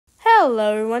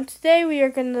Hello everyone, today we are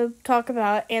going to talk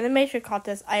about animation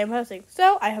contest I am hosting.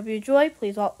 So, I hope you enjoy,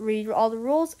 please read all the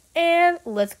rules, and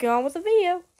let's get on with the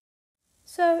video.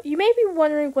 So, you may be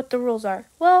wondering what the rules are.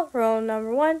 Well, rule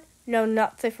number 1, no,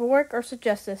 not safe for work or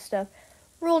suggest this stuff.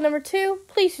 Rule number 2,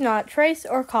 please do not trace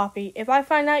or copy. If I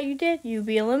find out you did, you'll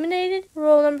be eliminated.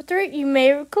 Rule number 3, you may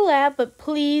collab, but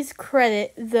please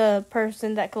credit the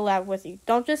person that collabed with you.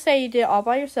 Don't just say you did it all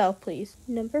by yourself, please.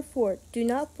 Number 4, do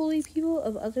not bully people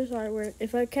of others' artwork.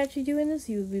 If I catch you doing this,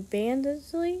 you will be banned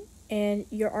instantly, and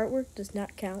your artwork does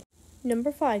not count.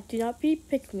 Number 5, do not be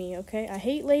pick-me, okay? I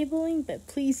hate labeling, but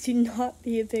please do not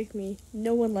be a pick-me.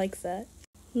 No one likes that.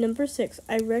 Number 6,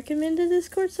 I recommend a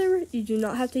Discord server. You do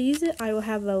not have to use it. I will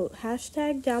have a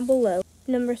hashtag down below.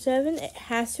 Number 7, it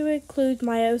has to include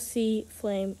my OC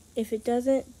flame. If it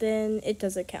doesn't, then it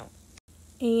doesn't count.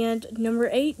 And number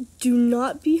 8, do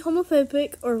not be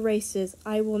homophobic or racist.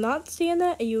 I will not stand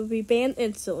that, and you will be banned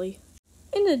instantly.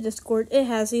 In the Discord, it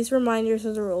has these reminders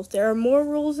of the rules. There are more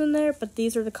rules in there, but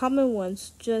these are the common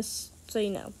ones, just so you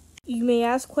know. You may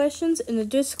ask questions in the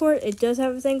Discord. It does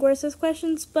have a thing where it says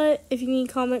questions, but if you need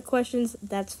comment questions,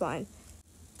 that's fine.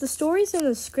 The story's in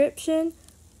the description,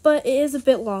 but it is a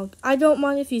bit long. I don't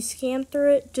mind if you scan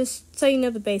through it, just so you know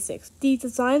the basics. The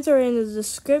designs are in the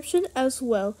description as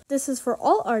well. This is for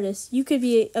all artists. You could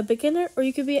be a beginner or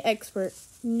you could be an expert.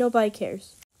 Nobody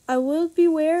cares. I will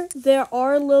beware, there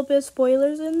are a little bit of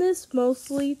spoilers in this,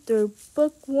 mostly through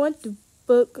book 1 to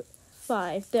book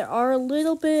 5. There are a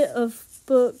little bit of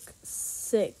book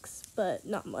 6, but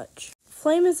not much.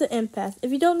 Flame is an empath.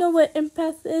 If you don't know what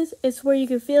empath is, it's where you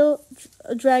can feel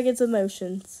a dragon's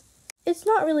emotions. It's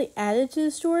not really added to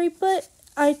the story, but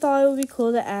I thought it would be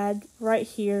cool to add right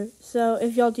here. So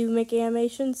if y'all do make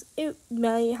animations, it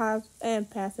may have an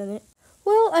empath in it.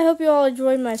 Well, I hope you all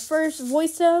enjoyed my first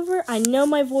voiceover. I know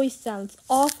my voice sounds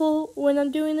awful when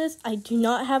I'm doing this. I do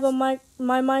not have my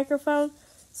microphone,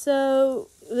 so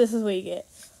this is what you get.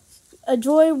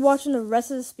 Enjoy watching the rest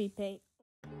of the speed paint.